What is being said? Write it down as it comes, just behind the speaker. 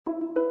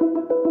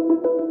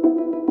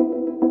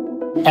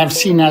I've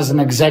seen as an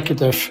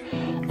executive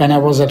when I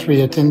was at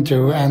Rio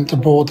Tinto and the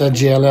board at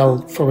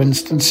JLL, for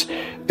instance,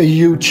 a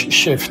huge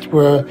shift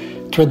where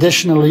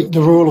traditionally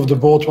the role of the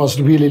board was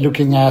really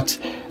looking at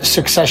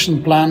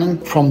succession planning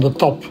from the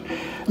top.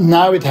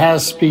 Now it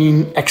has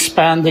been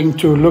expanding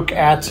to look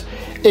at,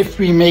 if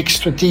we make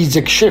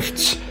strategic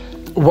shifts,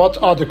 what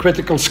are the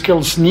critical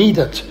skills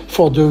needed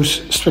for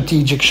those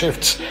strategic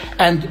shifts?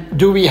 And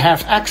do we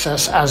have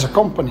access as a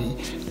company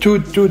to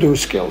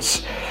those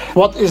skills?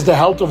 What is the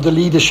health of the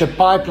leadership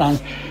pipeline?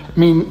 I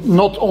mean,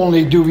 not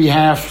only do we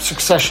have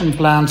succession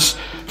plans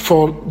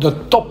for the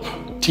top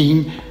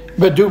team,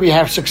 but do we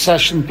have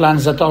succession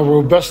plans that are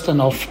robust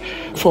enough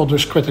for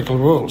those critical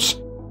roles?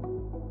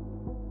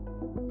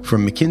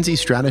 From McKinsey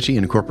Strategy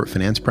and Corporate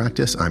Finance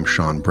Practice, I'm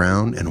Sean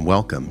Brown, and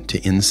welcome to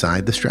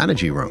Inside the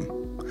Strategy Room.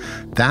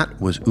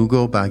 That was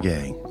Hugo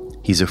Bagué.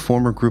 He's a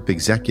former group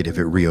executive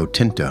at Rio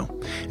Tinto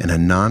and a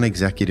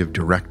non-executive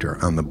director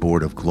on the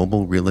board of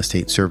global real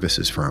estate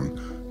services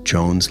firm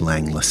Jones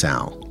Lang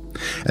LaSalle.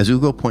 As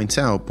Hugo points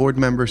out, board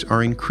members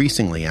are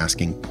increasingly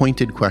asking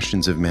pointed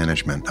questions of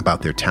management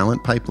about their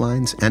talent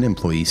pipelines and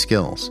employee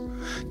skills.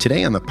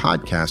 Today on the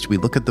podcast, we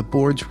look at the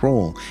board's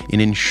role in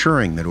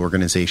ensuring that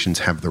organizations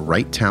have the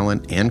right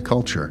talent and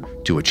culture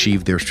to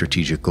achieve their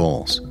strategic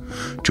goals.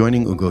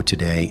 Joining Hugo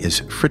today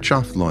is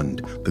Fritjof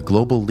Lund, the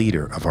global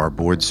leader of our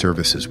board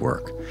services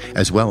work,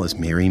 as well as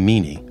Mary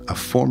Meany, a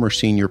former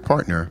senior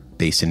partner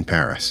based in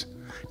Paris.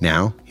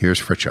 Now, here's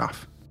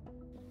Fritjof.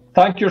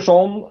 Thank you,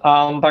 Sean,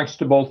 and thanks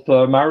to both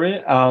Mary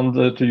and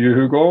to you,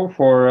 Hugo,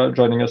 for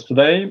joining us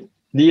today.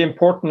 The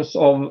importance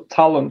of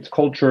talent,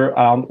 culture,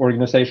 and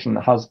organization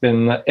has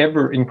been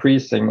ever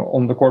increasing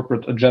on the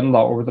corporate agenda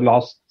over the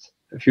last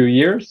few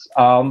years,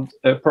 and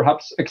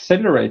perhaps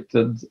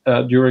accelerated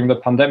during the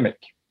pandemic.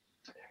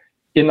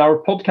 In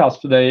our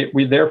podcast today,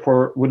 we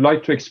therefore would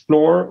like to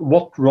explore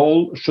what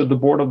role should the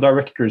board of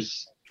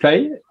directors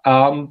play,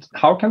 and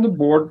how can the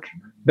board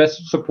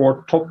best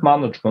support top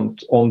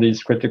management on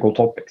these critical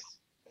topics.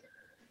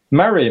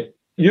 Mary,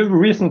 you've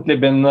recently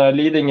been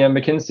leading a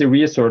McKinsey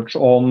research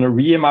on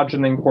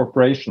reimagining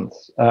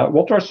corporations.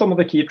 What are some of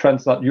the key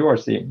trends that you are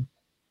seeing?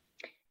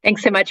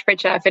 Thanks so much,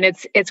 Fritjof. And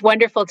it's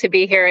wonderful to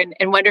be here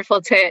and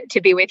wonderful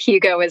to be with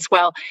Hugo as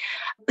well.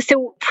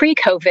 So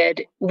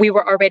pre-COVID, we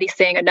were already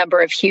seeing a number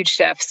of huge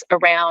shifts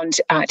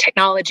around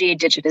technology,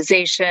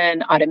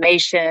 digitization,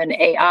 automation,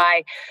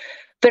 AI.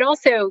 But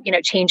also,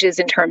 changes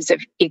in terms of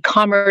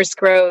e-commerce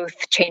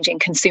growth, changing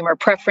consumer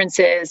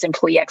preferences,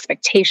 employee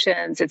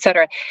expectations, et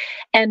cetera.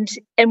 And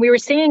we were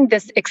seeing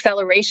this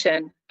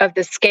acceleration of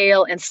the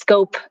scale and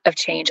scope of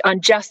change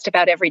on just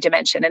about every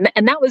dimension.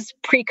 And that was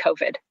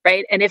pre-COVID,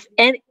 right? And if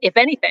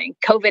anything,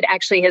 COVID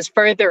actually has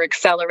further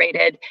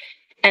accelerated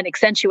and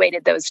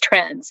accentuated those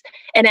trends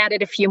and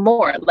added a few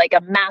more, like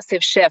a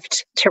massive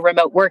shift to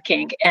remote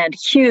working and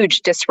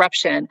huge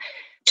disruption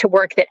to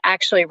work that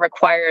actually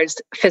requires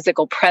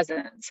physical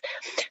presence.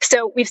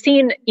 So we've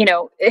seen,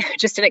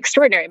 just an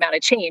extraordinary amount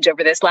of change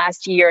over this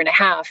last year and a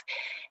half.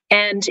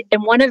 And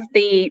one of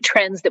the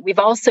trends that we've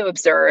also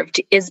observed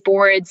is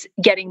boards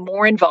getting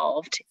more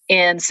involved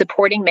in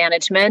supporting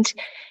management,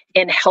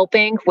 in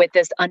helping with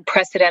this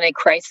unprecedented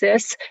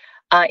crisis,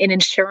 in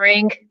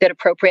ensuring that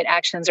appropriate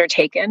actions are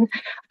taken,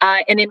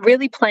 and in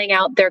really playing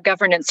out their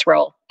governance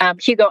role.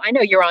 Hugo, I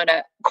know you're on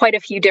quite a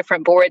few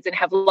different boards and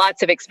have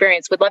lots of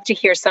experience. Would love to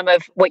hear some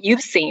of what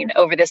you've seen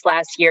over this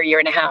last year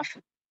and a half.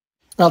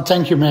 Well,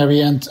 thank you,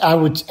 Mary. And I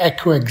would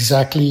echo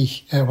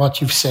exactly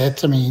what you've said.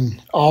 I mean,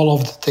 all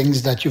of the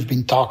things that you've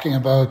been talking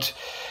about,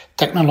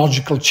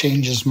 technological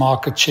changes,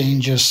 market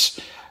changes,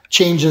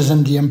 changes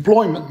in the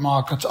employment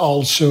market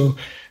also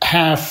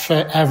have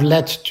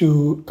led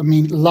to,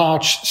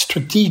 large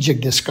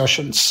strategic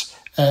discussions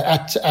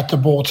at the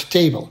board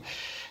table.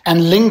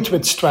 And linked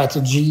with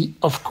strategy,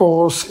 of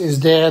course,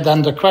 is there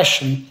then the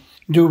question,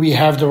 do we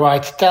have the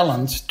right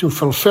talent to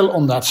fulfill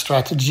on that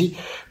strategy?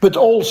 But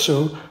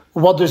also,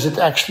 what does it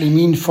actually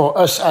mean for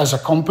us as a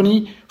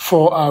company,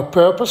 for our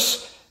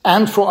purpose,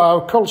 and for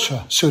our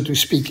culture, so to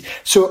speak?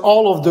 So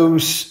all of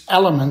those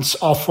elements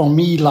are, for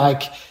me,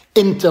 like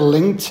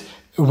interlinked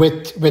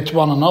with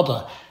one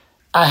another.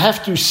 I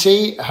have to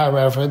say,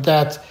 however,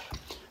 that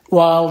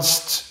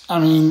whilst,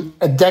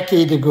 a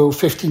decade ago,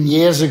 15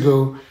 years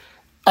ago,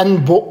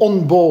 and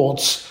on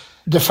boards,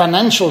 the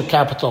financial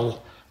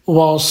capital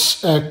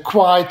was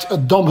quite a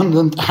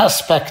dominant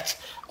aspect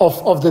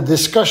of the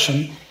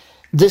discussion,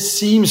 this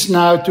seems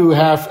now to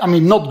have,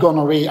 not gone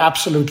away,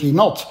 absolutely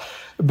not,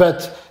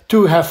 but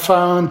to have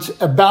found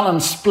a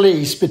balanced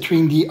place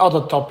between the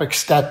other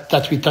topics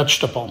that we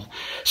touched upon.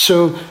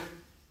 So,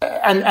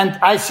 and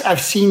I've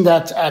seen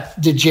that at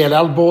the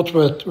JLL board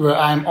where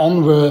I'm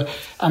on, where,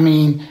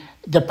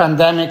 the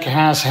pandemic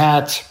has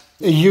had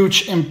a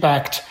huge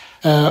impact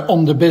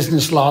on the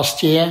business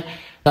last year.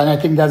 And I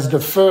think that's the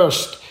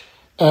first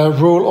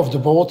role of the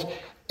board,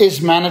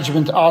 is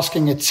management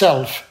asking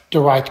itself the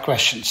right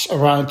questions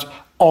around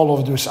all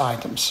of those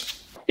items.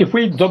 If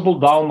we double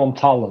down on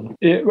talent,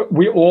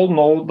 we all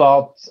know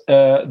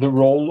that the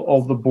role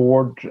of the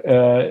board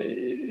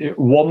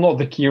one of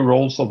the key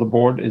roles of the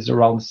board is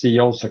around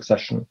CEO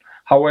succession.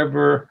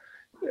 However,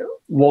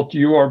 what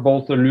you are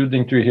both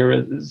alluding to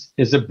here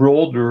is a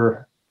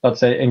broader, let's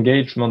say,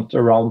 engagement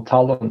around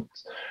talent.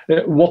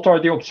 What are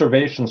the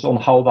observations on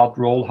how that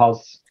role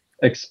has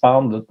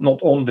expanded, not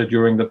only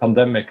during the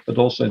pandemic, but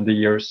also in the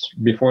years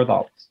before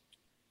that?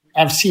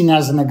 I've seen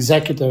as an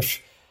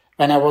executive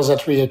when I was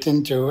at Rio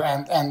Tinto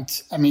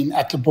and I mean,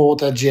 at the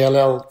board at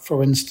JLL,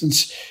 for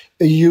instance,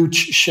 a huge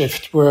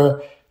shift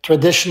where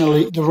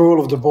traditionally the role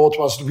of the board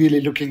was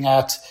really looking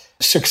at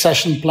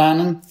succession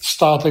planning,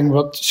 starting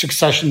with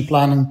succession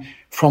planning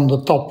from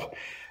the top.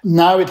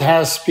 Now it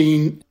has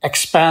been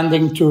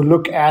expanding to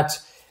look at,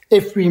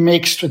 if we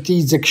make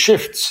strategic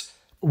shifts,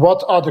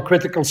 what are the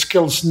critical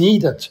skills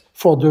needed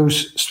for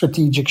those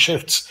strategic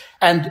shifts?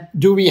 And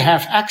do we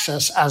have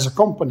access as a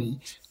company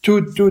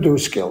to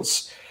those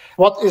skills?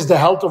 What is the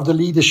health of the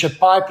leadership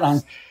pipeline?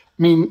 I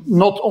mean,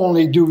 not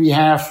only do we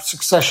have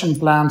succession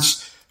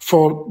plans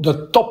for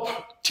the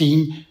top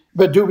team,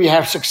 but do we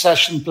have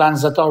succession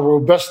plans that are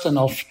robust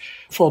enough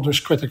for those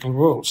critical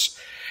roles?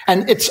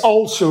 And it's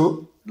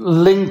also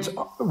linked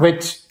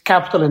with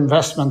capital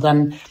investment.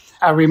 And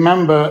I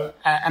remember,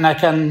 and I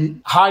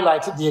can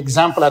highlight the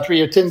example at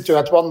Rio Tinto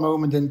at one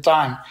moment in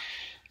time,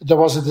 there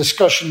was a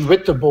discussion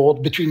with the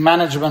board, between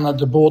management and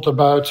the board,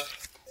 about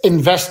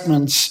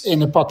investments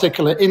in a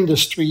particular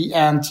industry.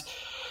 And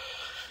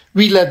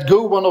we let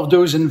go one of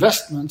those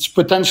investments,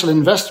 potential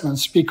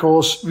investments,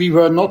 because we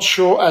were not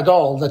sure at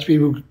all that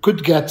we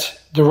could get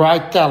the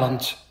right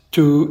talent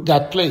to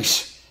that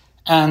place.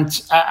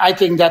 And I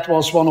think that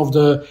was one of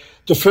the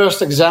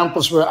first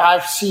examples where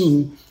I've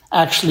seen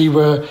actually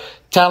where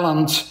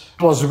talent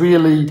was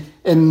really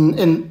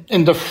in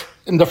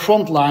the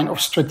front line of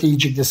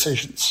strategic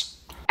decisions.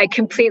 I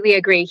completely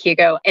agree,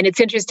 Hugo. And it's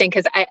interesting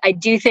because I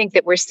do think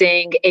that we're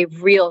seeing a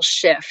real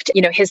shift.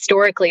 You know,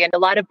 historically, and a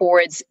lot of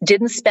boards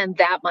didn't spend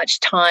that much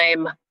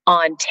time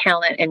on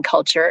talent and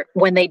culture.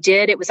 When they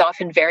did, it was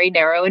often very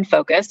narrow in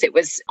focus. It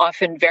was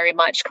often very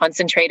much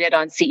concentrated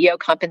on CEO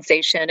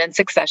compensation and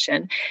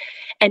succession.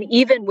 And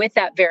even with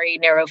that very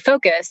narrow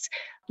focus,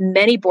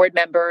 many board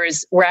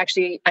members were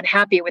actually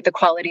unhappy with the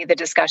quality of the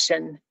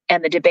discussion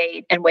and the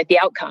debate and with the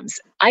outcomes.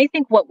 I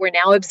think what we're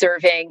now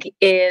observing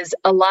is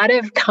a lot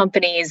of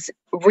companies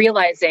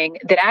realizing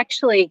that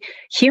actually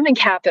human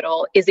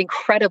capital is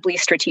incredibly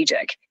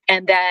strategic,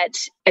 and that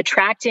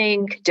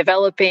attracting,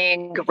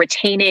 developing,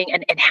 retaining,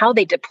 and how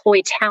they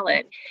deploy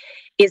talent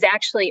is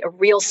actually a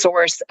real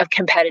source of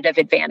competitive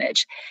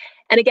advantage.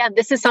 And again,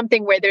 this is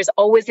something where there's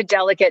always a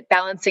delicate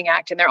balancing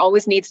act, and there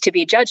always needs to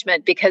be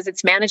judgment because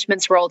it's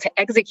management's role to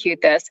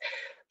execute this.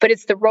 But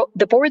it's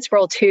the board's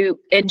role to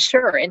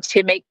ensure and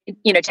to make,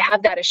 to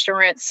have that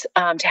assurance,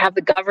 to have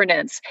the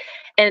governance.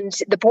 And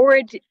the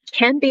board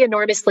can be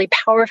enormously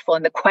powerful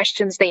in the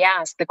questions they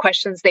ask, the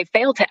questions they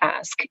fail to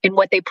ask, in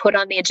what they put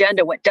on the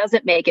agenda, what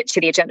doesn't make it to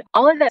the agenda.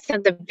 All of that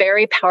sends a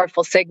very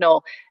powerful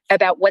signal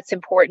about what's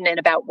important and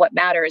about what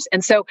matters.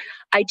 And so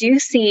I do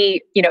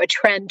see, a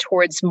trend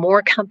towards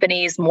more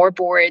companies, more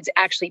boards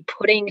actually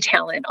putting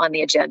talent on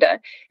the agenda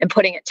and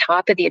putting it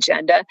top of the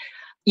agenda,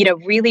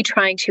 really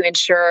trying to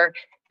ensure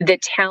that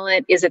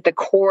talent is at the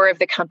core of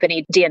the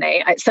company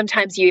DNA.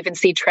 Sometimes you even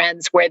see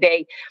trends where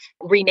they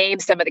rename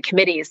some of the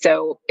committees.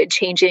 So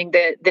changing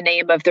the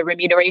name of the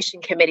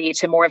remuneration committee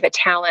to more of a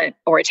talent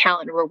or a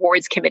talent and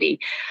rewards committee,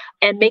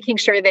 and making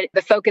sure that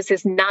the focus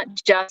is not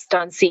just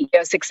on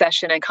CEO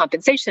succession and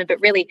compensation,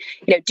 but really,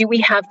 do we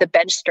have the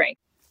bench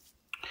strength?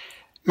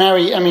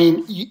 Mary, I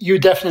mean, you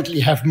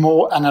definitely have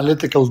more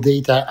analytical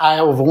data. I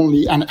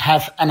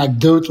have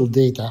anecdotal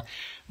data.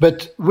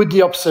 But would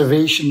the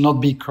observation not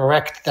be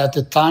correct that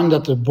the time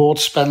that the board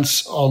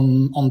spends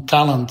on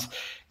talent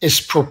is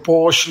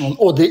proportional,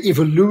 or the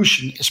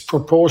evolution is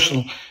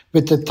proportional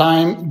with the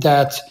time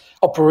that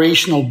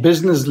operational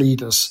business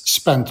leaders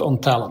spend on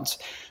talent?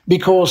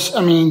 Because,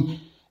 15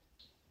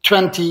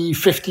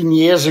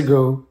 years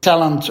ago,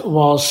 talent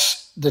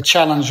was the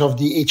challenge of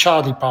the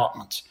HR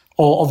department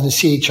or of the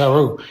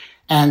CHRO.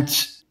 And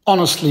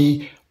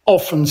honestly,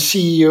 often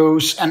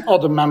CEOs and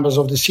other members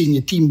of the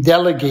senior team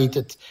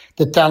delegated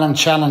the talent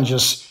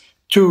challenges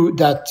to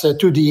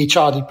the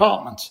HR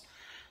department.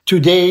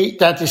 Today,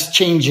 that is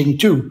changing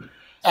too.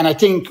 And I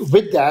think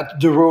with that,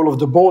 the role of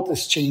the board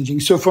is changing.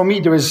 So for me,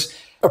 there is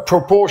a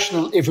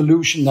proportional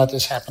evolution that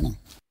is happening.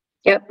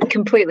 Yep,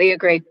 completely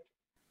agree.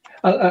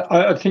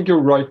 I think you're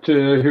right,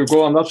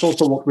 Hugo, and that's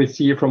also what we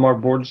see from our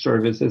board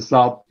service, is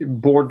that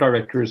board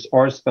directors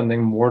are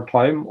spending more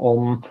time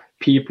on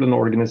people and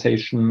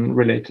organization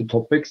related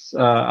topics,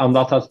 and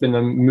that has been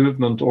a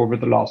movement over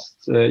the last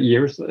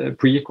years,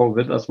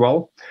 pre-COVID as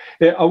well.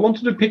 I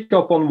wanted to pick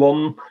up on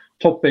one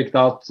topic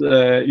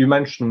that you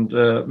mentioned,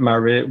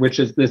 Mary, which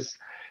is this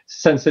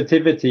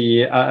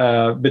sensitivity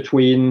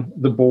between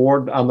the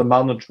board and the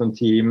management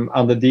team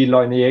and the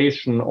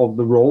delineation of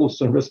the roles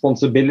and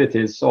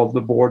responsibilities of the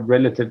board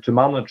relative to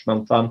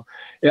management. And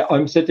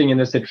I'm sitting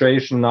in a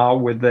situation now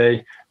with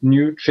a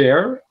new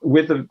chair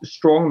with a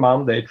strong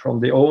mandate from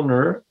the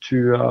owner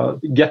to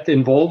get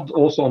involved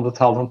also on the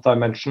talent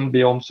dimension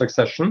beyond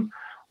succession,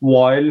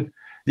 while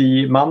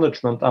the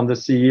management and the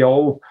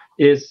CEO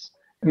is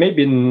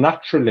maybe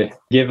naturally,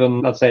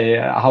 given, let's say,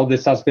 how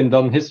this has been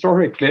done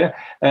historically,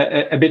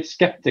 a bit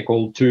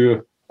skeptical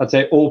to, let's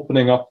say,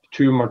 opening up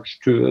too much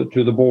to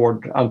the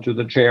board and to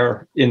the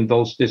chair in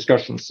those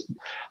discussions.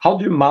 How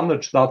do you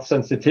manage that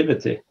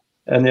sensitivity?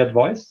 Any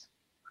advice?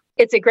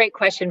 It's a great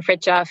question,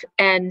 Fridtjof,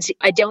 and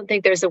I don't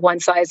think there's a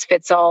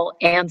one-size-fits-all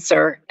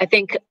answer. I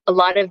think a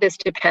lot of this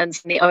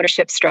depends on the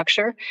ownership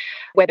structure,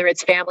 whether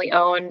it's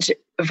family-owned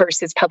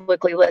versus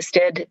publicly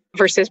listed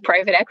versus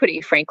private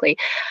equity, frankly.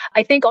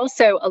 I think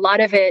also a lot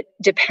of it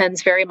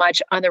depends very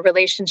much on the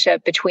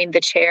relationship between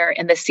the chair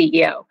and the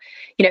CEO.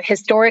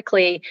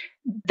 Historically,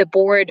 the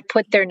board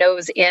put their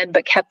nose in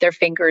but kept their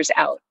fingers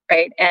out,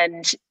 right?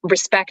 And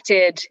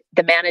respected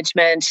the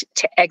management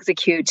to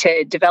execute,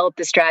 to develop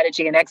the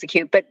strategy and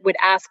execute, but would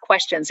ask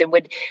questions and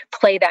would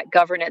play that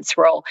governance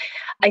role.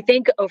 I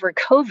think over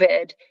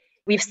COVID,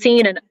 we've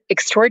seen an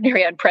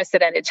extraordinary,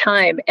 unprecedented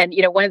time. And,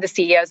 one of the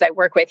CEOs I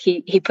work with,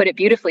 he put it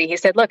beautifully. He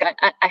said, look,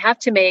 I have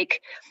to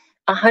make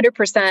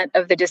 100%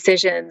 of the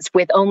decisions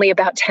with only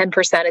about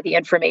 10% of the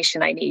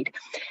information I need.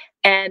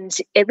 And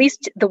at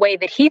least the way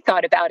that he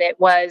thought about it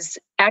was,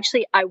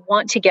 actually, I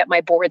want to get my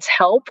board's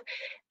help.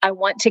 I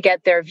want to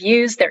get their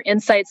views, their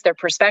insights, their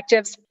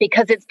perspectives,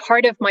 because it's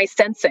part of my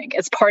sensing.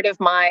 It's part of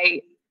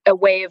a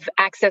way of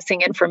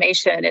accessing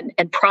information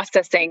and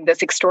processing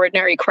this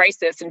extraordinary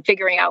crisis and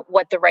figuring out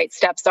what the right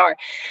steps are.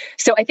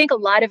 So I think a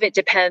lot of it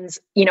depends,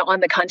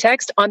 on the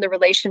context, on the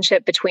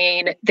relationship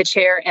between the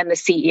chair and the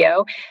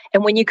CEO.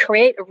 And when you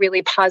create a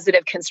really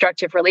positive,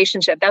 constructive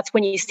relationship, that's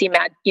when you see,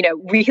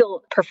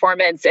 real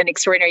performance and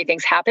extraordinary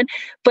things happen.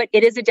 But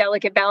it is a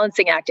delicate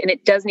balancing act, and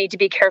it does need to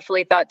be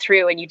carefully thought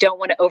through, and you don't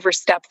want to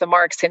overstep the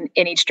marks in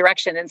each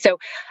direction. And so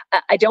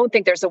I don't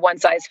think there's a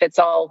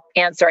one-size-fits-all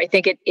answer. I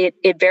think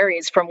it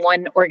varies from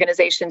one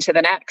organization to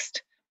the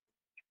next.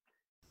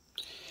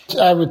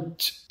 I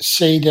would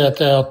say that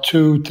there are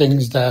two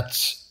things that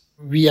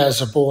we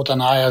as a board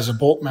and I as a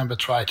board member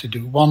try to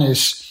do. One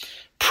is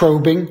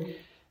probing.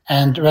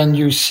 And when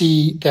you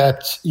see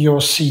that your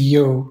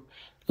CEO,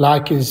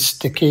 like is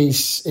the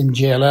case in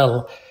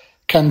JLL,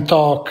 can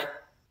talk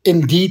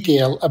in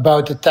detail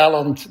about the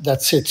talent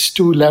that sits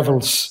 2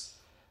 levels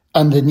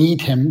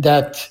underneath him,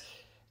 that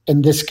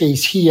in this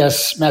case, he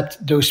has met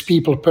those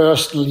people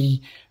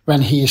personally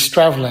when he is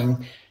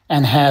traveling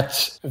and had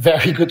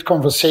very good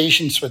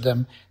conversations with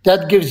them.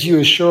 That gives you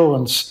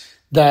assurance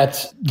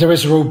that there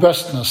is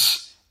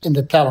robustness in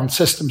the talent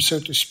system, so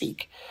to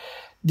speak.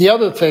 The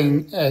other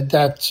thing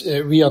that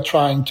we are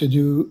trying to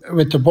do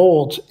with the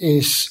board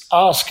is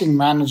asking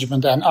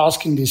management and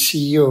asking the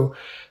CEO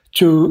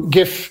to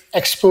give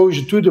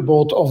exposure to the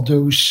board of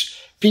those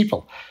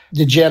people.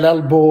 The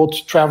JLL board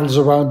travels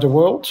around the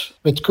world.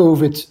 With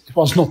COVID, it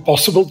was not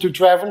possible to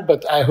travel,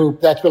 but I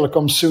hope that will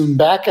come soon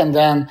back. And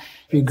then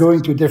we're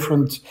going to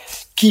different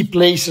key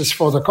places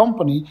for the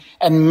company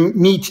and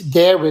meet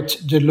there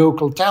with the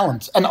local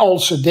talent. And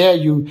also there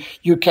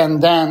you can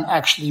then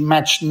actually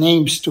match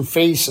names to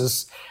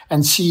faces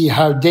and see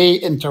how they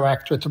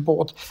interact with the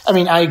board. I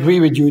mean, I agree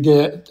with you.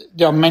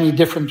 There are many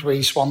different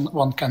ways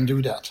one can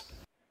do that.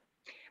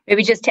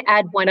 Maybe just to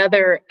add one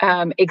other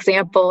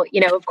example,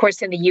 of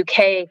course, in the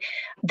UK,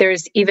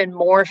 there's even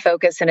more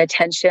focus and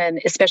attention,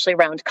 especially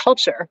around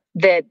culture,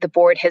 that the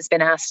board has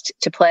been asked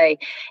to play.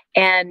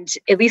 And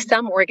at least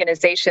some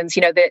organizations,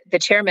 the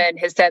chairman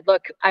has said,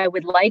 look, I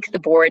would like the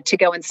board to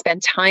go and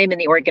spend time in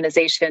the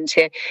organization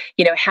to,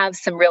 have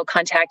some real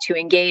contact, to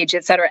engage,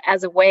 et cetera,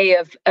 as a way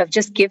of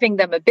just giving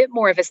them a bit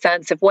more of a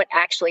sense of what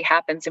actually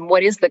happens and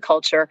what is the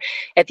culture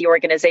at the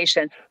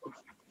organization.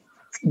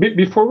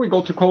 Before we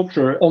go to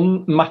culture,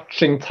 on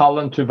matching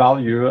talent to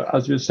value,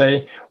 as you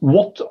say,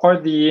 what are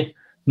the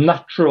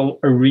natural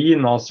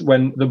arenas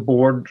when the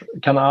board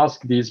can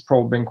ask these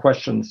probing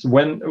questions?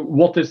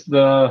 What is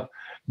the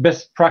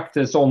best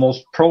practice,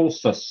 almost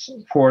process,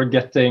 for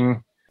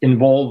getting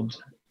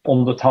involved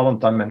on the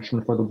talent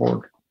dimension for the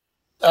board?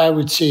 I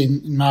would say,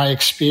 in my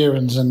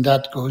experience, and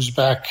that goes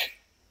back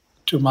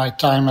to my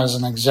time as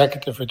an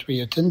executive at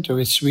Rio Tinto,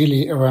 it's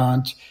really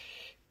around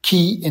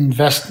key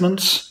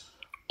investments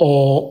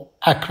or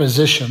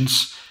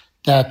acquisitions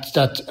that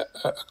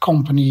a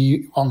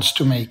company wants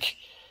to make,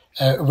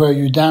 where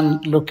you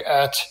then look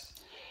at,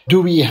 do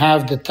we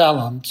have the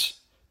talent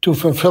to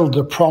fulfill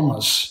the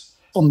promise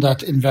on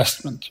that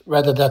investment?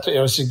 Whether that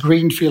is a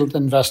greenfield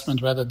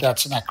investment, whether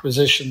that's an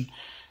acquisition,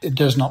 it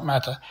does not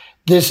matter.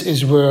 This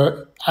is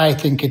where I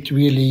think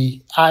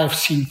I've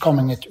seen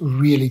coming it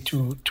really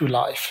to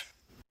life.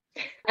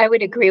 I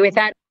would agree with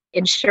that.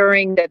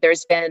 Ensuring that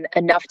there's been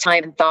enough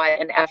time and thought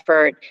and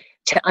effort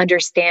to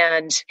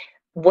understand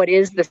what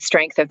is the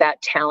strength of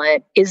that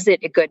talent? Is it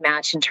a good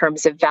match in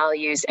terms of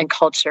values and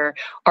culture?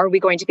 Are we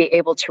going to be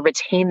able to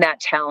retain that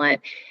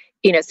talent?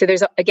 So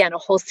there's, again, a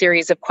whole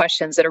series of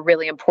questions that are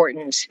really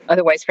important.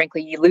 Otherwise,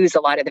 frankly, you lose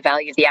a lot of the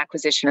value of the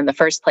acquisition in the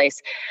first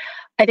place.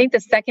 I think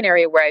the second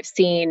area where I've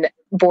seen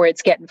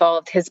boards get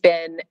involved has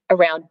been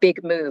around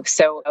big moves.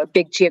 So a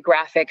big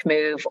geographic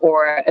move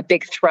or a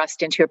big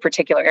thrust into a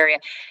particular area.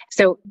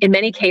 So in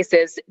many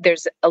cases,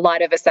 there's a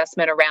lot of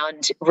assessment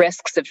around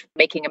risks of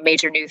making a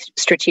major new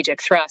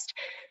strategic thrust.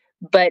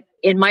 But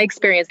in my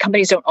experience,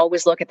 companies don't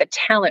always look at the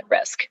talent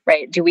risk,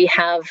 right? Do we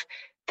have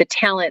the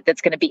talent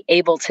that's going to be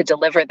able to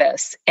deliver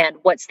this? And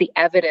what's the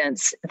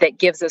evidence that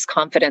gives us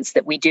confidence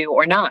that we do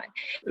or not?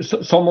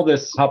 So some of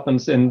this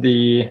happens in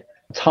the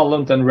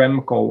talent and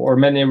REMCO, or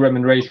many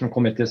remuneration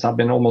committees have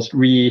been almost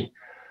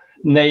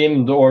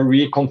renamed or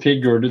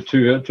reconfigured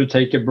to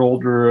take a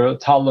broader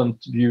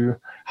talent view.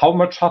 How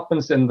much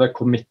happens in the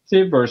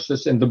committee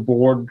versus in the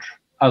board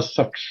as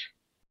such?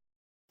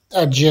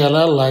 At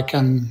JLL, I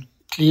can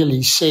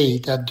clearly say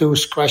that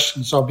those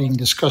questions are being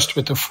discussed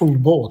with the full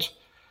board.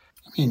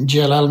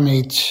 JLL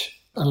made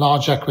a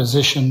large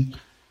acquisition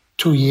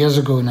 2 years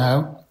ago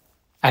now.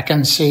 I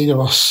can say there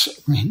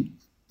was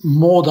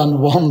more than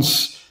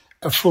once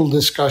a full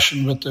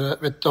discussion with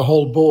the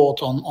whole board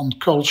on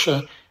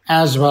culture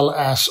as well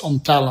as on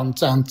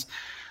talent, and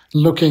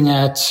looking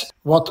at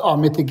what are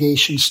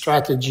mitigation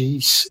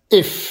strategies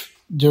if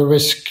the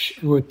risk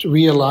would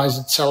realize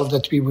itself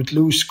that we would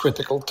lose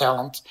critical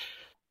talent.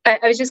 I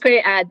was just going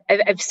to add,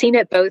 I've seen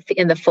it both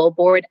in the full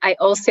board. I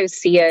also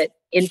see it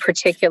in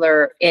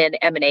particular in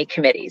M&A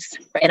committees.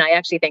 And I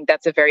actually think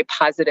that's a very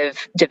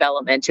positive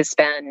development to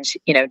spend,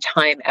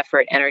 time,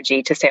 effort,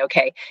 energy to say,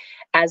 okay,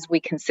 as we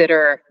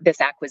consider this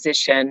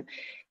acquisition,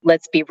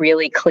 let's be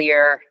really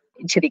clear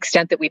to the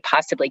extent that we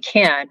possibly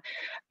can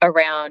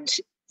around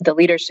the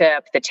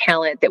leadership, the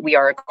talent that we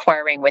are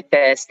acquiring with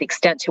this, the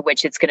extent to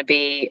which it's going to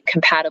be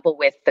compatible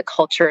with the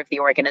culture of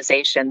the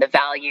organization, the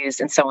values,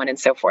 and so on and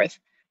so forth.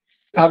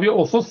 Have you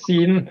also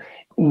seen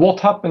what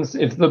happens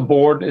if the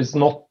board is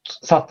not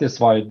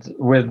satisfied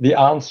with the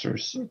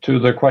answers to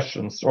the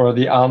questions or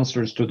the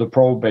answers to the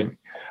probing?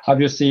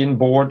 Have you seen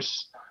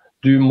boards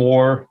do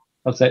more,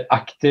 let's say,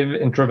 active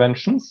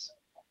interventions?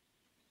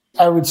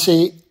 I would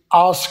say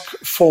ask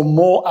for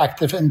more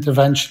active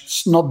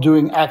interventions, not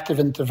doing active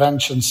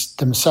interventions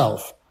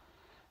themselves.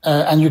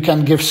 And you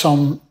can give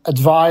some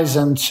advice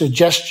and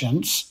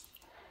suggestions,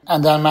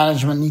 and then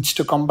management needs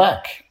to come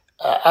back.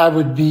 I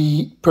would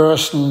be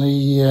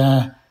personally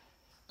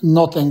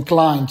not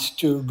inclined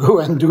to go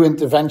and do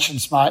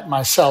interventions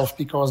myself,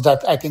 because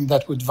I think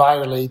that would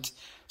violate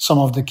some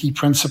of the key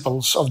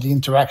principles of the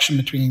interaction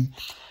between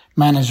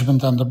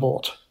management and the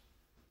board.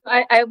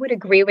 I would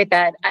agree with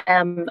that.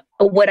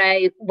 What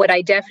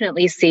I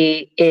definitely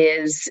see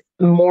is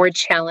more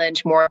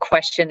challenge, more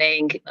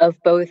questioning of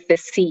both the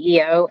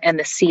CEO and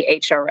the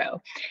CHRO.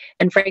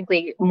 And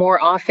frankly,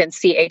 more often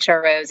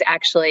CHROs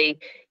actually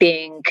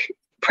being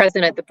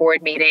present at the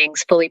board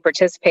meetings, fully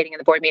participating in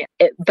the board meeting.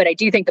 But I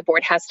do think the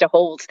board has to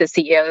hold the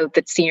CEO,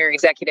 the senior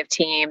executive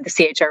team, the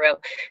CHRO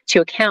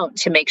to account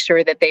to make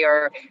sure that they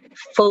are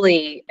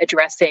fully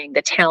addressing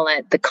the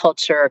talent, the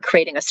culture,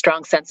 creating a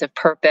strong sense of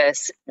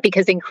purpose.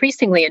 Because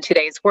increasingly in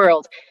today's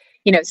world,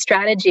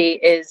 strategy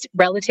is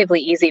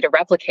relatively easy to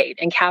replicate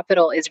and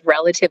capital is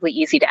relatively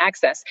easy to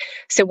access.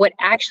 So what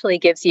actually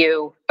gives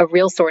you a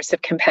real source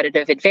of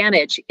competitive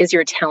advantage is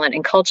your talent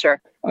and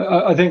culture.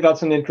 I think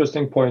that's an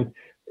interesting point.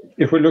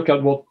 If we look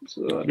at what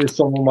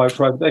some of my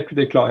private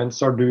equity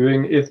clients are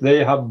doing, if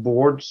they have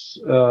boards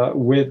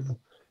with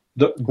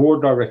the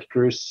board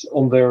directors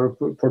on their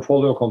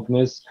portfolio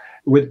companies,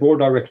 with board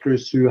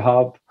directors who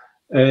have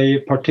a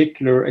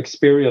particular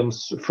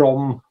experience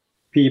from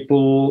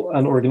people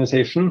and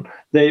organization,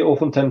 they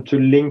often tend to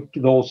link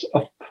those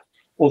up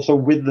also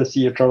with the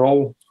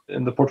CHRO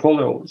in the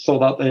portfolio, so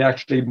that they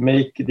actually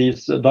make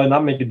these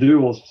dynamic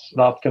duos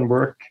that can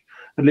work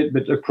a little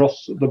bit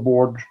across the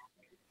board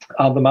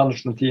and the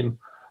management team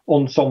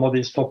on some of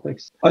these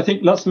topics. I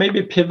think let's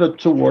maybe pivot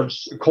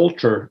towards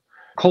culture.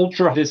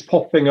 Culture is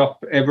popping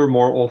up ever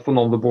more often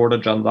on the board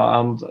agenda.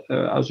 And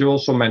as you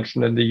also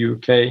mentioned in the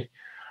UK,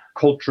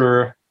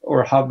 culture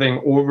or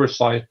having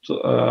oversight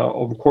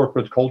of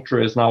corporate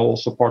culture is now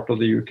also part of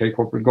the UK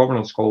Corporate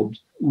Governance Code.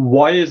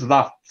 Why is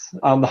that?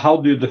 And how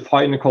do you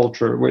define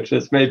culture, which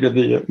is maybe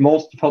the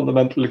most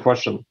fundamental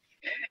question?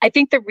 I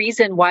think the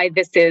reason why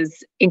this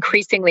is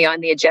increasingly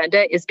on the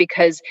agenda is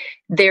because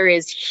there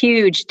is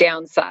huge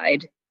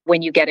downside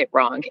when you get it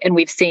wrong. And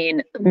we've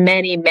seen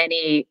many,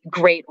 many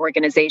great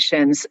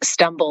organizations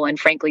stumble and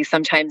frankly,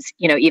 sometimes,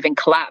 even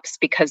collapse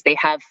because they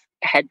have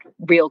had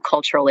real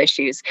cultural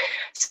issues.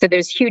 So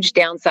there's huge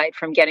downside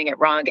from getting it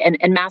wrong and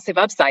massive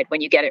upside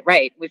when you get it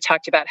right. We've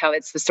talked about how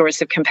it's the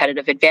source of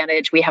competitive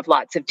advantage. We have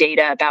lots of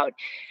data about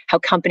how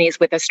companies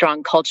with a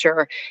strong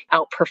culture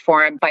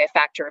outperform by a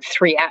factor of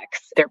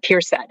 3x their peer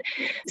set.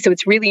 So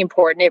it's really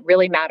important. It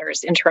really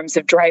matters in terms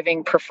of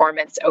driving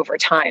performance over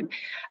time.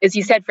 As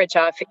you said,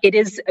 Fritjof, it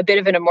is a bit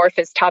of an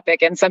amorphous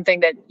topic and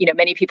something that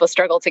many people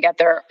struggle to get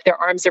their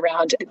arms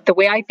around. The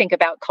way I think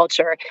about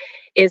culture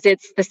is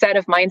it's the set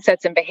of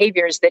mindsets and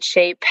behaviors that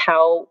shape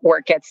how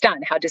work gets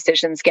done, how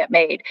decisions get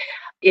made.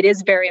 It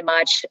is very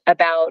much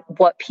about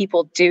what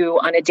people do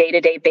on a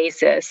day-to-day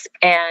basis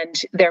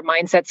and their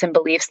mindsets and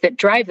beliefs that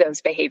drive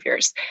those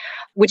behaviors,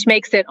 which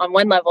makes it on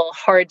one level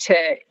hard to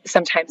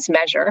sometimes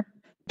measure.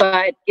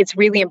 But it's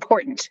really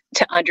important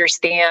to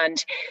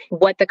understand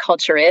what the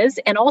culture is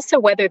and also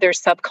whether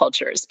there's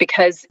subcultures,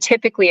 because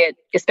typically,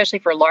 especially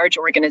for large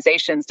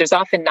organizations, there's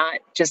often not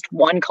just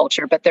one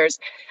culture, but there's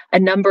a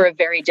number of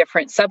very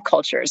different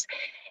subcultures.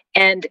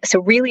 And so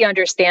really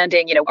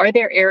understanding, are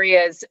there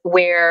areas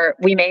where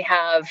we may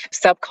have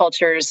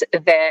subcultures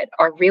that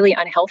are really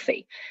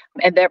unhealthy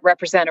and that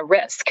represent a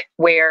risk,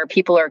 where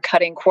people are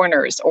cutting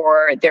corners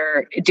or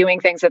they're doing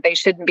things that they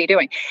shouldn't be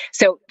doing?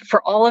 So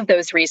for all of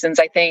those reasons,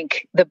 I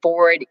think the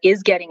board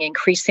is getting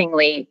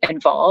increasingly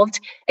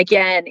involved,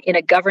 again, in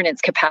a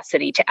governance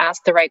capacity to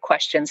ask the right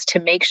questions, to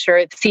make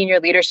sure senior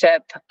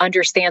leadership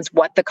understands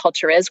what the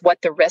culture is,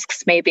 what the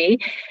risks may be,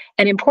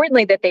 and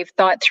importantly, that they've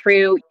thought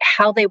through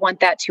how they want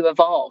that to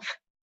evolve.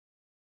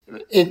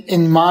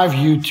 In my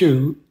view,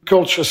 too,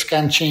 cultures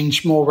can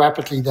change more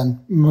rapidly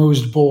than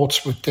most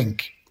boards would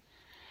think.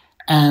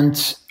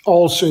 And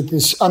also it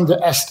is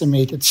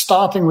underestimated,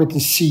 starting with the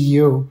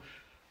CEO,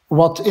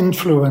 what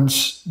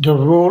influence the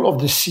role of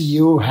the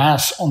CEO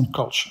has on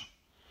culture.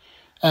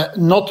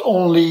 Not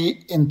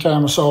only in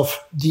terms of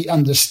the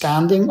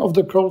understanding of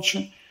the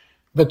culture,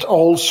 but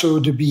also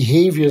the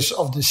behaviors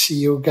of the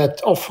CEO get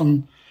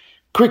often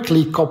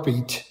quickly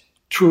copied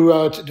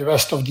throughout the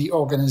rest of the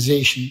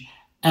organization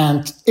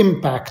and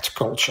impact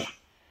culture.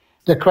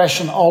 The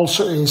question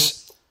also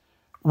is,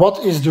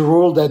 what is the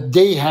role that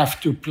they have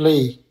to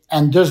play?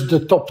 And does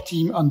the top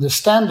team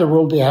understand the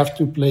role they have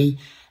to play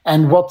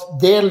and what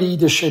their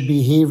leadership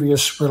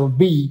behaviors will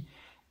be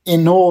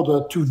in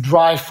order to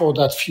drive for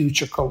that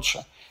future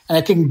culture? And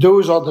I think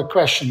those are the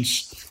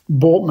questions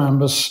board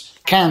members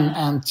can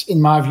and,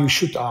 in my view,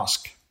 should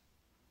ask.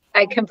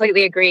 I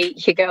completely agree,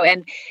 Hugo.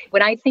 And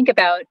when I think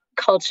about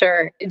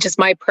culture, just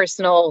my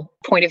personal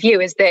point of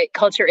view is that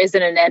culture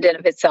isn't an end in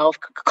of itself.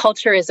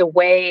 Culture is a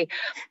way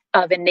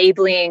of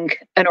enabling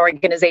an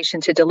organization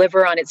to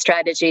deliver on its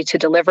strategy, to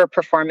deliver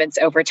performance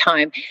over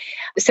time.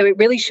 So it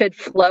really should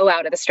flow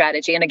out of the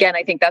strategy. And again,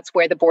 I think that's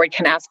where the board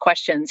can ask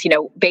questions,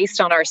 based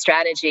on our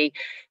strategy,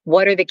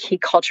 what are the key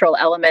cultural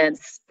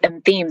elements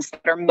and themes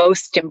that are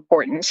most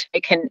important?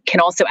 It can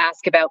also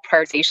ask about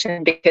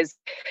prioritization, because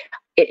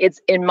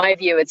it's, in my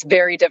view, it's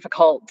very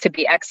difficult to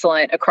be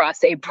excellent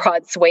across a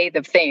broad swathe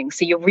of things.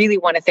 So you really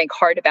want to think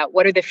hard about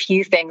what are the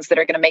few things that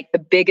are going to make the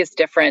biggest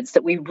difference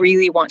that we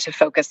really want to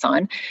focus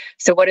on.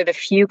 So what are the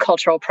few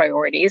cultural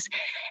priorities?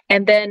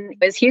 And then,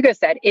 as Hugo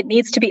said, it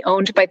needs to be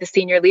owned by the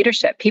senior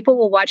leadership. People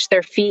will watch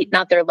their feet,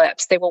 not their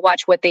lips. They will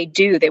watch what they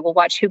do. They will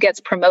watch who gets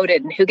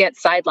promoted and who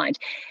gets sidelined.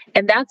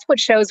 And that's what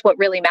shows what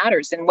really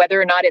matters and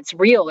whether or not it's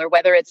real or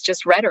whether it's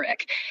just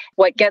rhetoric.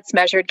 What gets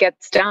measured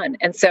gets done.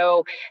 And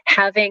so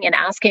having and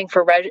asking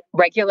for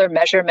regular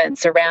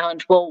measurements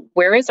around, well,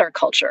 where is our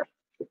culture?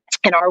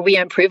 And are we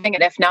improving?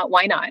 And if not,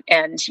 why not?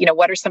 And,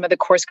 what are some of the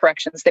course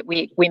corrections that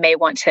we may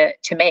want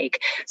to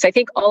make? So I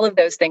think all of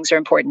those things are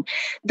important.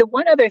 The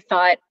one other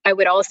thought I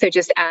would also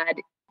just add,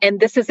 and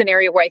this is an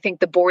area where I think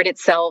the board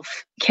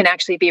itself can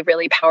actually be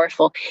really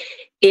powerful,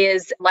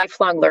 is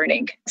lifelong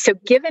learning. So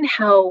given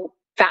how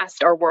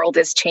fast our world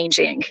is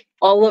changing,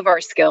 all of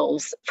our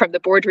skills, from the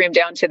boardroom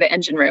down to the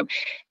engine room,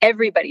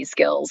 everybody's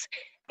skills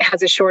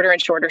has a shorter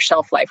and shorter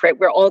shelf life, right?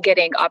 We're all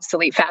getting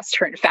obsolete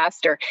faster and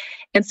faster.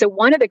 And so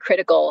one of the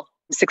critical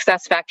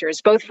success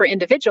factors, both for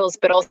individuals,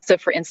 but also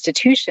for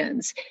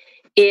institutions,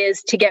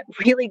 is to get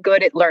really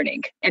good at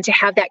learning and to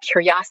have that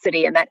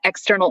curiosity and that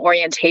external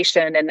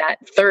orientation and that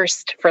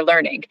thirst for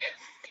learning.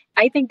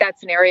 I think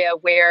that's an area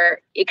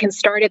where it can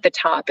start at the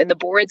top, and the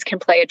boards can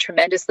play a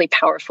tremendously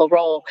powerful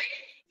role.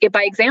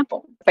 By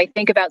example, if I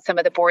think about some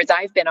of the boards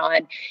I've been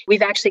on,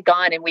 we've actually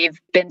gone and we've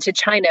been to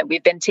China,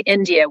 we've been to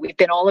India, we've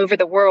been all over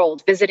the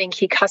world, visiting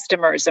key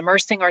customers,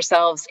 immersing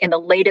ourselves in the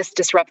latest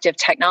disruptive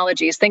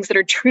technologies, things that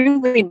are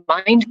truly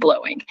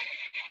mind-blowing.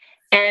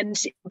 And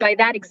by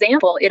that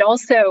example, it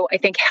also, I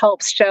think,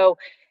 helps show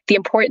the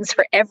importance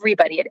for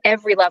everybody at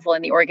every level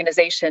in the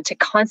organization to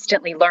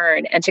constantly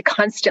learn and to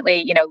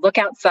constantly, look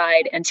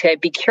outside and to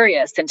be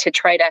curious and to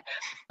try to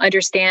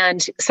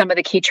understand some of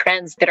the key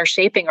trends that are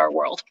shaping our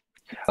world.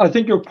 I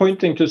think you're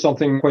pointing to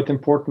something quite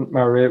important,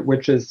 Mary,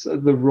 which is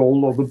the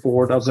role of the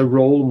board as a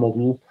role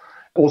model.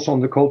 Also on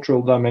the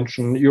cultural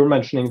dimension, you're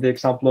mentioning the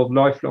example of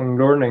lifelong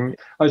learning.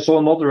 I saw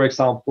another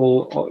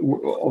example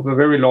of a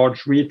very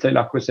large retail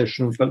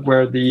acquisition, but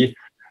where the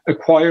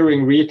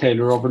acquiring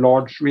retailer of a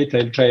large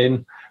retail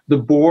chain. The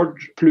board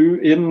flew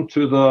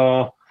into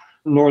the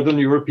Northern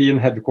European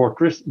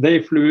headquarters.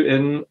 They flew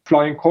in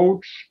flying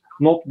coach,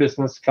 not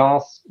business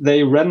class.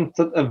 They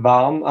rented a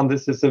van, and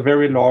this is a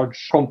very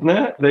large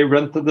company. They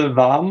rented a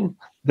van.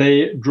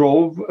 They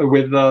drove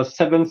with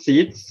 7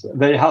 seats.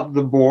 They had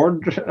the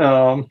board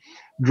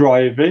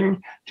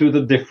driving to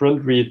the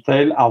different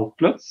retail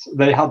outlets.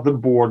 They had the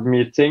board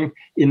meeting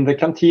in the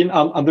canteen.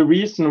 And the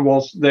reason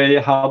was they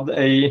had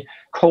a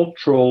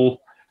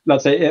cultural,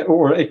 let's say,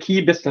 or a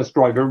key business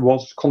driver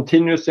was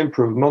continuous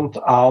improvement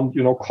and,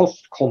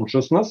 cost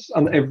consciousness,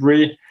 and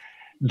every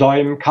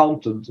dime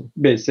counted,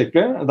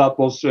 basically. That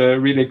was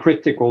really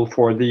critical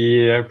for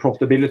the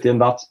profitability in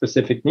that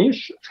specific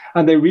niche.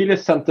 And they really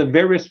sent a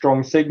very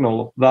strong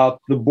signal that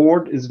the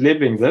board is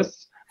living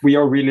this. We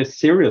are really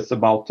serious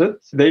about it.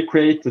 They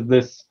created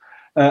this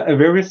a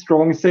very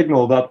strong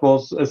signal that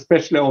was,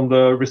 especially on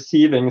the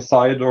receiving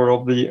side or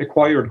of the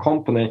acquired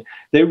company,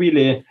 they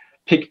really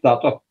picked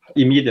that up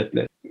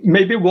immediately.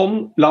 Maybe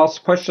one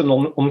last question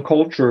on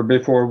culture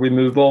before we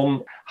move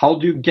on. How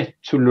do you get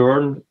to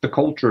learn the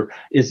culture?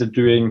 Is it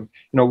doing,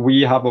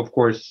 we have, of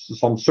course,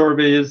 some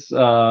surveys,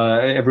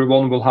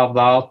 everyone will have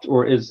that,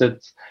 or is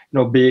it,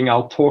 being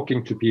out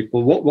talking to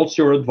people? What's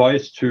your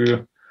advice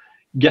to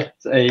get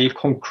a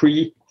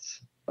concrete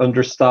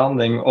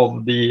understanding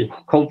of the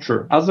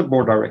culture as a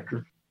board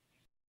director?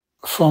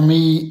 For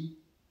me,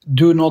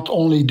 do not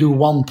only do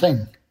one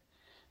thing.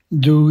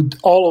 Do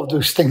all of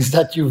those things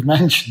that you've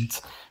mentioned,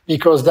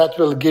 because that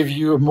will give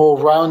you a more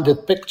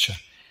rounded picture.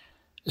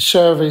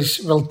 Surveys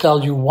will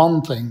tell you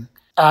one thing.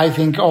 I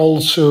think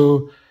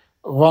also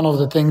one of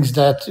the things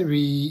that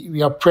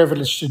we are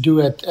privileged to do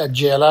at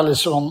JLL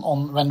is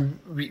on when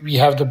we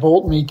have the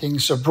board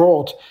meetings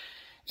abroad,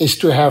 is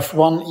to have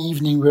one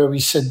evening where we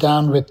sit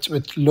down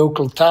with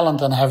local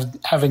talent and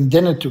having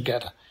dinner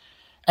together.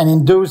 And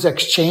in those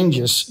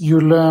exchanges, you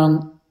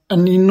learn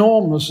an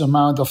enormous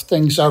amount of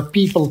things, how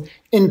people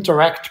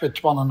interact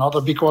with one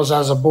another, because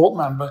as a board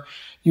member,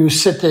 you're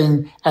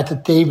sitting at the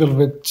table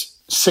with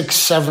 6,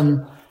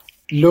 7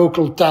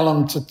 local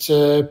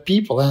talented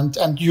people,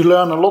 and you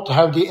learn a lot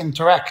how they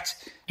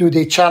interact. Do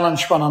they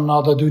challenge one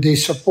another? Do they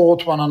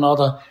support one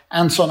another?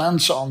 And so on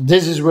and so on.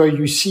 This is where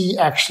you see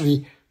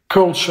actually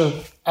culture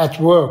at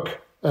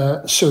work,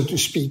 so to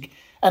speak.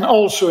 And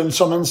also in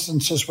some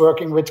instances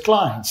working with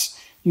clients.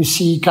 You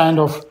see kind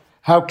of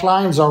how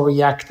clients are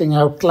reacting,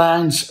 how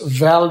clients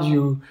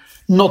value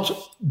not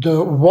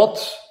the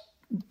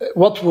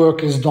what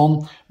work is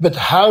done, but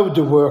how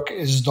the work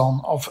is done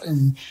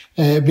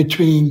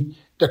between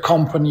the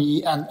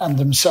company and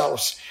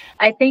themselves.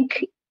 I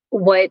think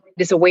what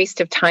is a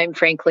waste of time,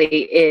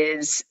 frankly,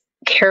 is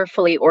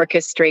carefully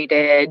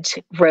orchestrated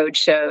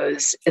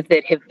roadshows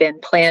that have been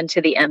planned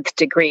to the nth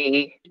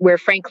degree, where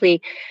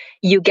frankly,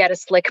 you get a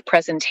slick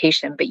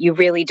presentation, but you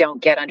really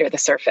don't get under the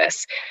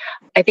surface.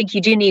 I think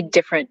you do need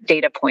different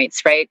data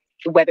points, right?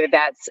 Whether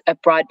that's a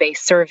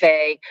broad-based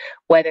survey,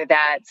 whether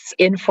that's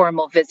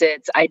informal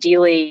visits,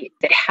 ideally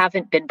that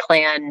haven't been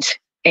planned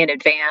in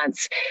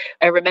advance.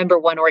 I remember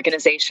one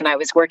organization I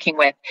was working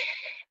with,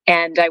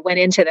 and I went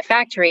into the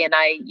factory and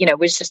I,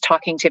 was just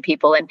talking to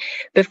people. And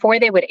before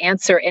they would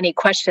answer any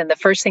question, the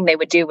first thing they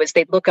would do was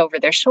they'd look over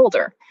their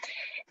shoulder.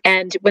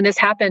 And when this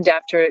happened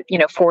after,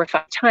 4 or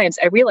 5 times,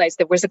 I realized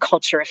there was a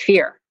culture of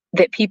fear,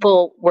 that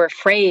people were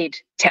afraid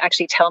to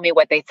actually tell me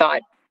what they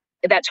thought.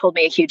 That told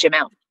me a huge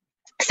amount.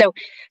 So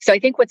I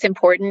think what's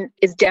important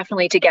is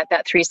definitely to get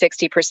that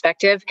 360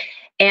 perspective.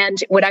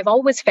 And what I've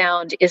always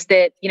found is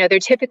that, there are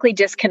typically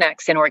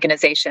disconnects in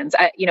organizations.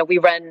 We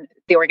run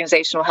the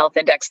Organizational Health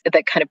Index, the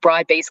kind of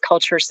broad-based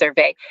culture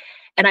survey.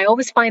 And I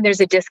always find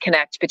there's a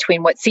disconnect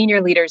between what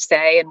senior leaders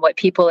say and what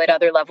people at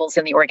other levels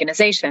in the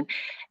organization.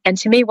 And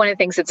to me, one of the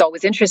things that's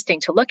always interesting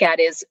to look at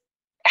is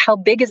how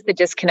big is the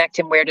disconnect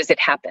and where does it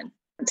happen?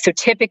 So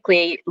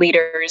typically,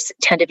 leaders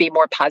tend to be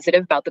more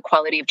positive about the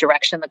quality of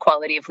direction, the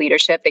quality of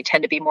leadership. They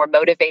tend to be more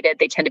motivated.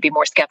 They tend to be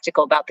more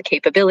skeptical about the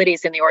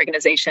capabilities in the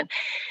organization.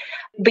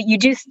 But you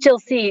do still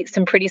see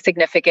some pretty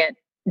significant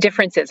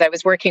differences. I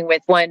was working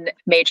with one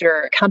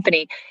major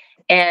company,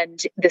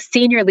 and the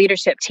senior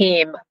leadership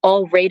team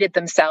all rated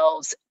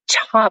themselves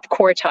top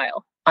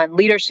quartile on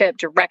leadership,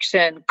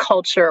 direction,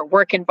 culture,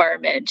 work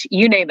environment,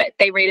 you name it.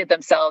 They rated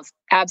themselves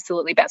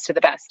absolutely best of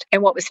the best.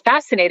 And what was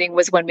fascinating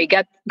was when we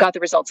got the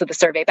results of the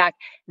survey back,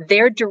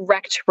 their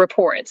direct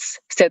reports,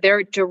 so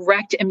their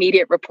direct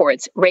immediate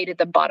reports rated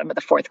them bottom of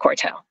the 4th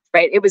quartile,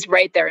 right? It was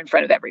right there in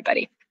front of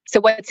everybody. So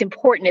what's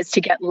important is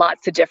to get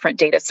lots of different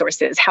data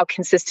sources. How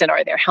consistent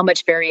are there? How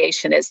much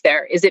variation is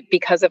there? Is it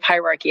because of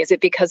hierarchy? Is it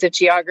because of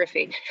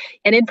geography?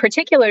 And in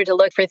particular, to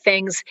look for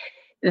things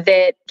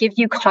that give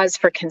you cause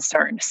for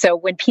concern. So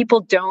when people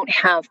don't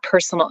have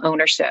personal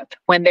ownership,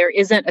 when there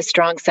isn't a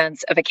strong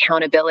sense of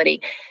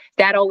accountability,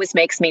 that always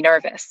makes me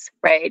nervous,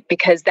 right?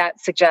 Because that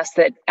suggests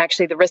that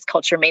actually the risk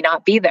culture may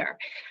not be there.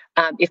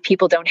 If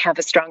people don't have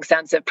a strong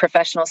sense of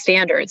professional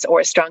standards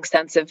or a strong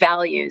sense of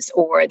values,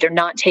 or they're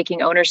not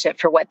taking ownership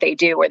for what they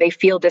do, or they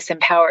feel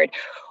disempowered,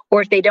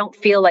 or if they don't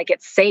feel like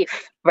it's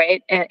safe,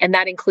 right? And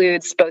that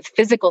includes both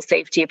physical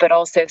safety, but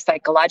also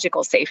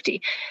psychological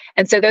safety.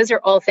 And so those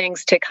are all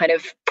things to kind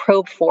of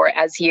probe for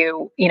as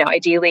you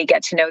ideally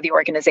get to know the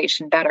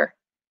organization better.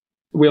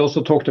 We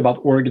also talked about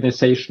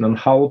organization and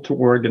how to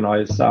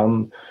organize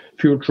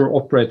future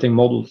operating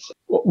models.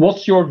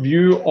 What's your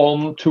view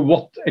on to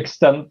what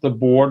extent the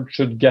board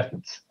should get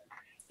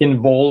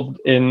involved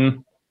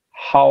in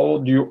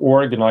how do you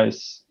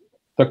organize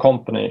the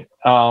company,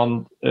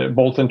 and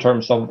both in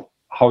terms of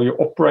how you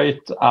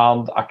operate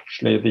and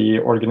actually the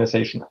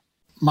organization?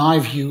 My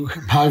view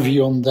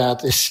on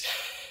that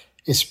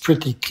is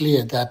pretty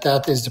clear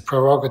that is the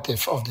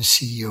prerogative of the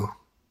CEO.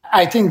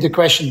 I think the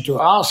question to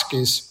ask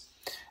is,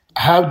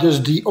 how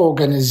does the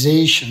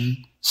organization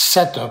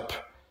setup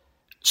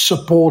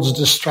supports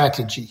the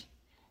strategy?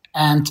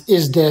 And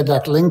is there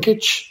that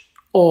linkage,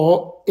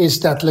 or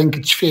is that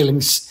linkage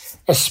failing,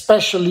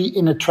 especially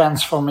in a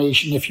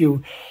transformation?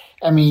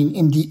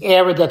 In the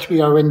era that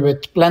we are in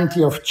with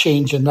plenty of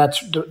change, and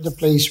that's the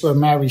place where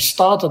Mary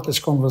started this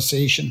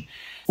conversation,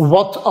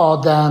 what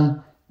are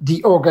then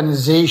the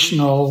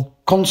organizational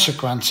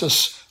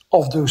consequences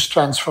of those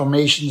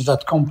transformations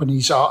that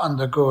companies are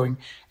undergoing?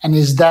 And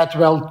is that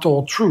well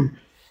thought through?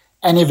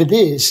 And if it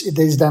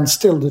is then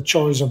still the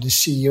choice of the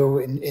CEO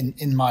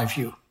in my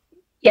view.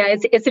 Yeah,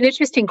 it's an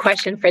interesting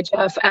question,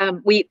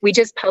 Fridtjof. We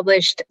just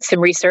published some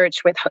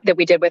research that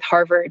we did with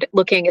Harvard,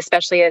 looking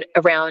especially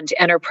around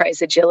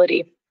enterprise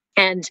agility.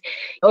 And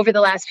over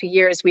the last few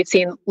years, we've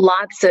seen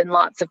lots and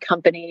lots of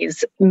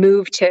companies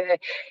move to,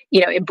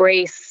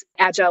 embrace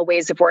agile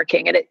ways of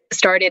working. And it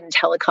started in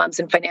telecoms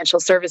and financial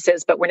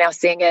services, but we're now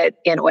seeing it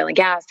in oil and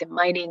gas, in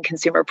mining,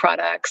 consumer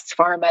products,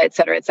 pharma, et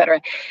cetera, et cetera.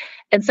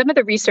 And some of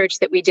the research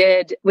that we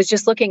did was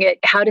just looking at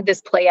how did this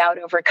play out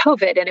over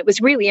COVID. And it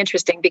was really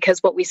interesting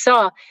because what we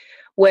saw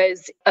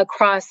was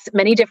across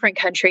many different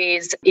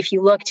countries, if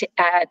you looked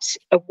at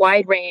a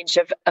wide range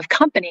of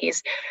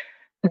companies,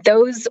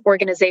 those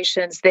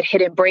organizations that had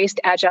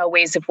embraced agile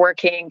ways of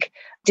working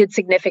did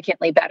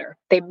significantly better.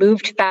 They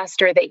moved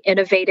faster, they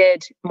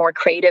innovated more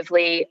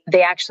creatively,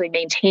 they actually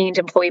maintained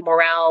employee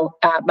morale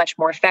much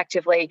more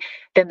effectively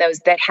than those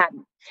that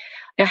hadn't.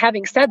 Now,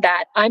 having said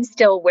that, I'm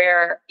still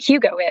where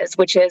Hugo is,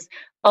 which is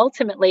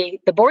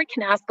ultimately the board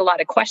can ask a lot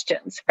of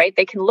questions, right?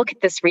 They can look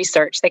at this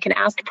research, they can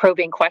ask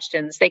probing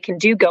questions, they can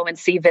do go and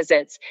see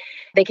visits,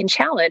 they can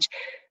challenge.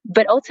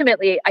 But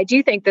ultimately, I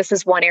do think this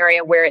is one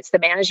area where it's the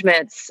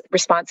management's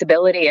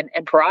responsibility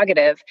and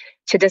prerogative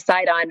to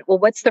decide on, well,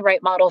 what's the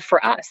right model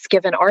for us,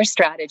 given our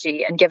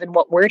strategy and given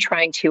what we're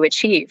trying to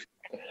achieve.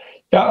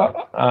 Yeah,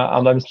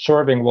 and I'm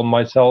serving one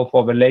myself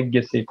of a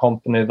legacy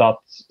company that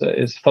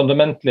is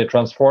fundamentally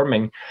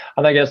transforming.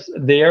 And I guess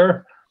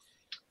there,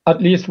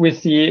 at least we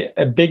see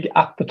a big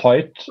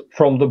appetite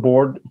from the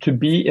board to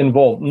be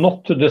involved,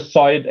 not to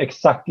decide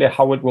exactly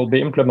how it will be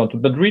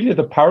implemented, but really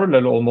the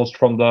parallel almost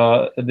from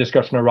the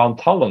discussion around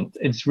talent.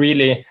 It's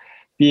really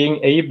being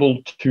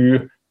able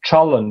to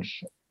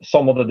challenge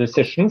some of the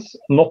decisions,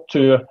 not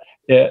to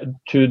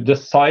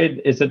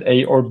decide is it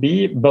A or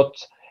B, but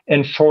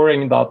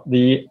ensuring that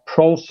the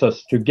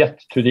process to get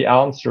to the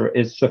answer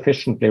is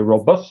sufficiently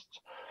robust,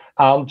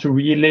 and to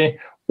really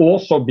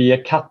also be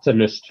a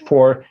catalyst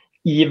for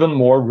even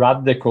more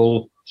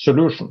radical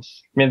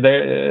solutions. I mean,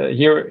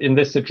 here in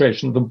this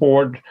situation, the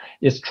board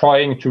is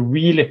trying to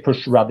really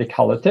push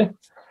radicality,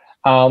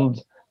 and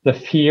the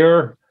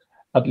fear,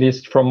 at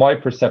least from my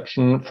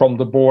perception from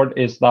the board,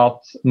 is that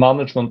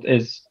management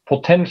is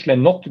potentially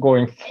not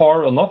going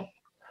far enough,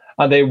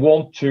 and they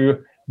want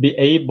to be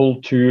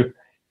able to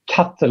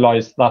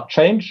catalyze that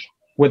change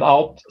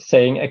without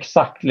saying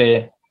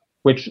exactly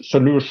which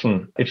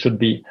solution it should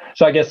be.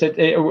 So I guess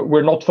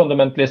we're not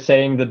fundamentally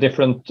saying the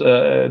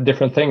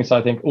different things.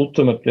 I think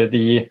ultimately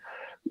the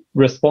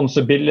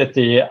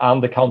responsibility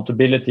and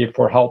accountability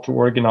for how to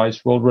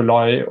organize will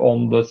rely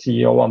on the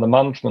CEO and the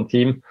management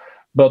team.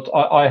 But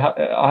I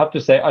have to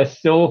say, I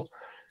still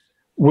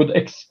would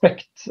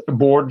expect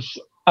boards,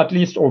 at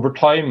least over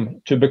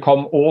time, to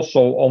become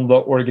also on the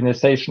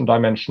organization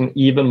dimension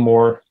even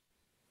more,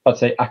 let's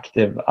say,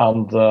 active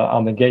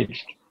and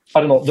engaged.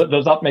 I don't know.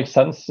 Does that make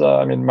sense?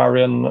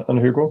 Mary and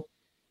Hugo?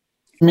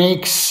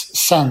 Makes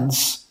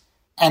sense.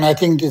 And I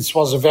think this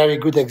was a very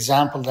good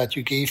example that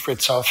you gave,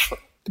 Fridtjof.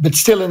 But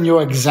still in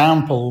your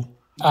example,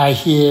 I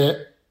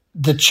hear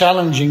the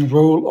challenging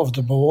role of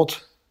the board,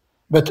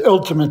 but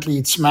ultimately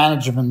it's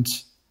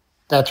management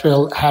that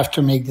will have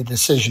to make the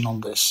decision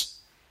on this.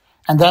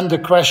 And then the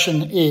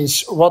question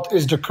is, what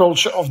is the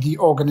culture of the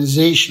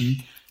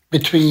organization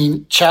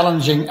between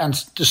challenging and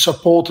the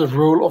supportive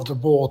role of the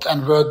board,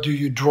 and where do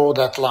you draw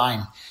that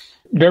line?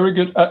 Very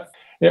good.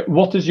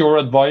 What is your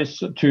advice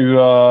to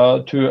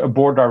a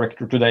board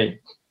director today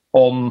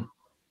on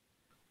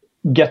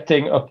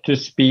getting up to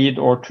speed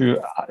or to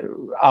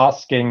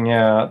asking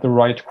the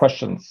right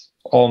questions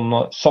on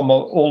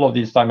all of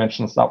these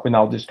dimensions that we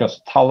now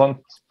discussed: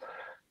 talent,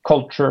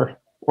 culture,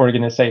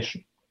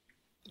 organization?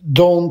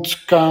 Don't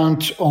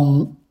count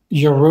on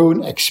your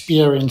own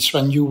experience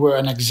when you were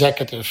an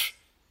executive,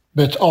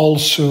 but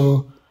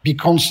also be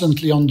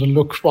constantly on the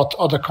look what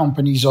other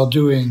companies are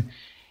doing,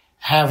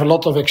 have a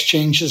lot of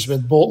exchanges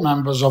with board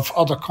members of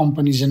other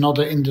companies in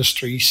other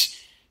industries,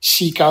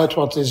 seek out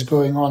what is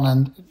going on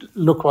and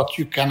look what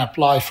you can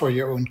apply for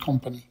your own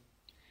company.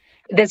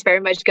 This very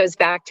much goes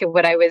back to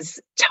what I was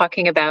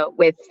talking about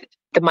with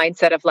the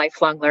mindset of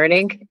lifelong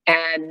learning,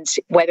 and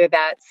whether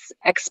that's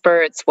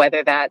experts,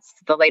 whether that's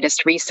the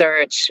latest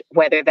research,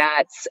 whether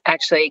that's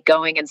actually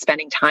going and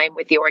spending time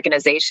with the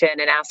organization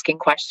and asking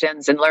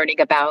questions and learning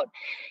about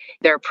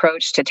their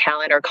approach to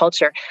talent or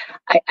culture.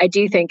 I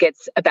do think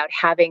it's about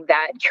having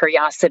that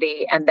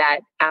curiosity and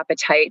that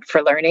appetite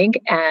for learning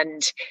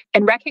and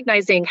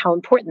recognizing how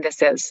important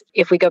this is.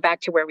 If we go back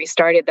to where we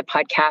started the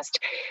podcast,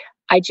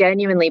 I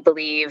genuinely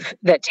believe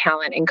that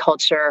talent and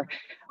culture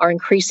are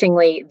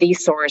increasingly the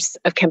source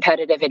of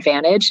competitive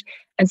advantage.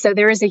 And so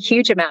there is a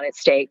huge amount at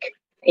stake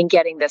in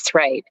getting this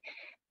right.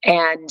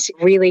 And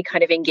really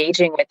kind of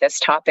engaging with this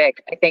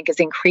topic, I think, is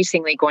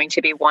increasingly going to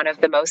be one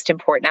of the most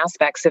important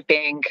aspects of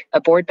being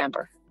a board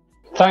member.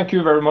 Thank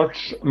you very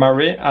much,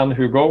 Mary and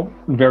Hugo.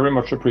 Very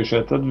much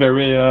appreciated.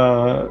 Very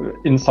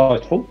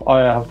insightful,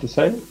 I have to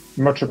say.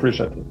 Much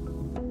appreciated.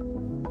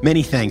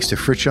 Many thanks to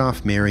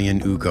Fritjof, Mary,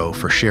 and Hugo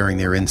for sharing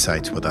their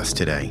insights with us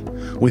today.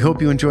 We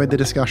hope you enjoyed the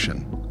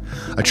discussion.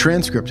 A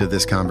transcript of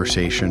this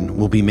conversation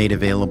will be made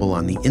available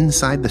on the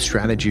Inside the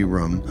Strategy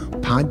Room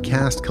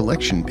podcast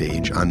collection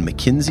page on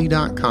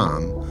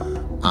McKinsey.com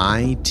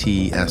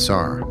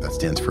ITSR. That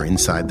stands for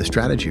Inside the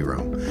Strategy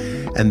Room.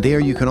 And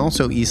there you can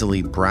also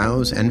easily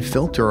browse and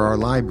filter our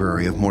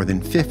library of more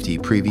than 50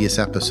 previous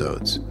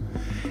episodes.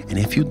 And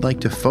if you'd like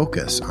to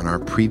focus on our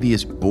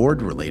previous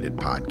board-related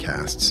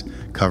podcasts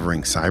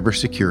covering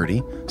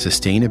cybersecurity,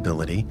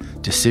 sustainability,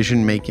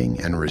 decision-making,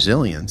 and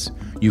resilience,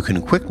 you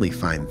can quickly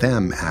find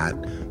them at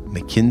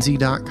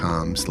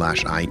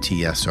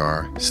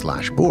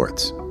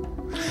mckinsey.com/ITSR/boards.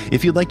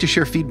 If you'd like to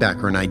share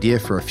feedback or an idea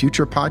for a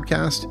future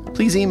podcast,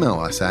 please email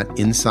us at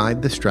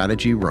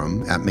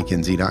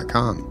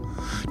insidethestrategyroom@mckinsey.com.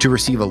 To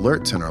receive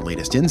alerts on our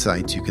latest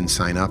insights, you can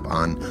sign up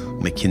on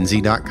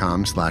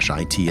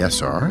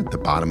mckinsey.com/ITSR at the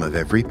bottom of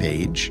every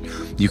page.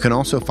 You can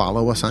also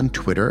follow us on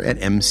Twitter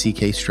at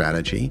MCK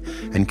Strategy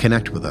and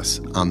connect with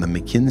us on the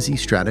McKinsey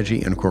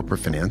Strategy and Corporate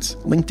Finance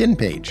LinkedIn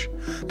page.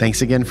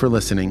 Thanks again for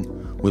listening.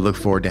 We look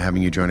forward to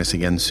having you join us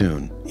again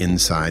soon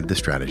inside the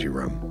Strategy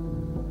Room.